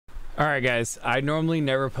All right, guys. I normally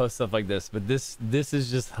never post stuff like this, but this is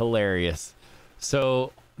just hilarious.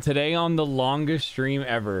 So today on the longest stream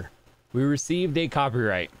ever, we received a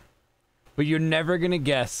copyright, but you're never gonna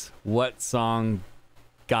guess what song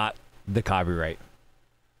got the copyright.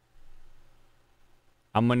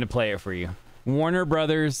 I'm going to play it for you. Warner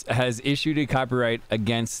Brothers has issued a copyright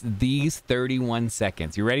against these 31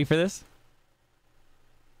 seconds. You ready for this?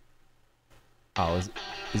 Oh, is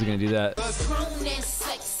he going to do that?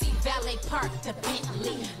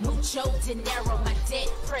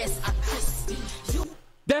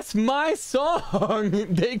 That's my song.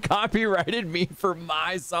 They copyrighted me for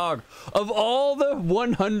my song. Of all the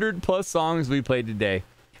 100 plus songs we played today,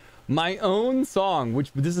 my own song,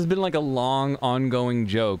 which this has been like a long ongoing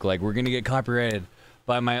joke, like we're gonna get copyrighted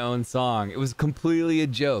by my own song. It was completely a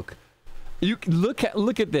joke. You look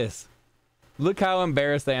at this. Look how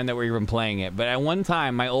embarrassed I am that we're even playing it. But at one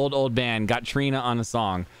time, my old band got Trina on a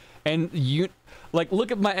song, and you like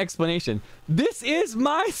look at my explanation. This is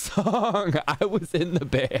my song. I was in the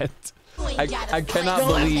band. I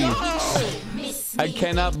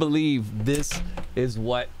cannot believe this is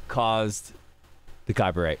what caused the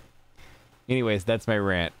copyright. Anyways, that's my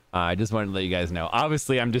rant. I just wanted to let you guys know.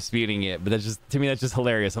 Obviously, I'm disputing it, but that's just, to me, that's just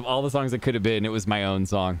hilarious. Of all the songs that could have been, it was my own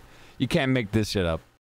song. You can't make this shit up.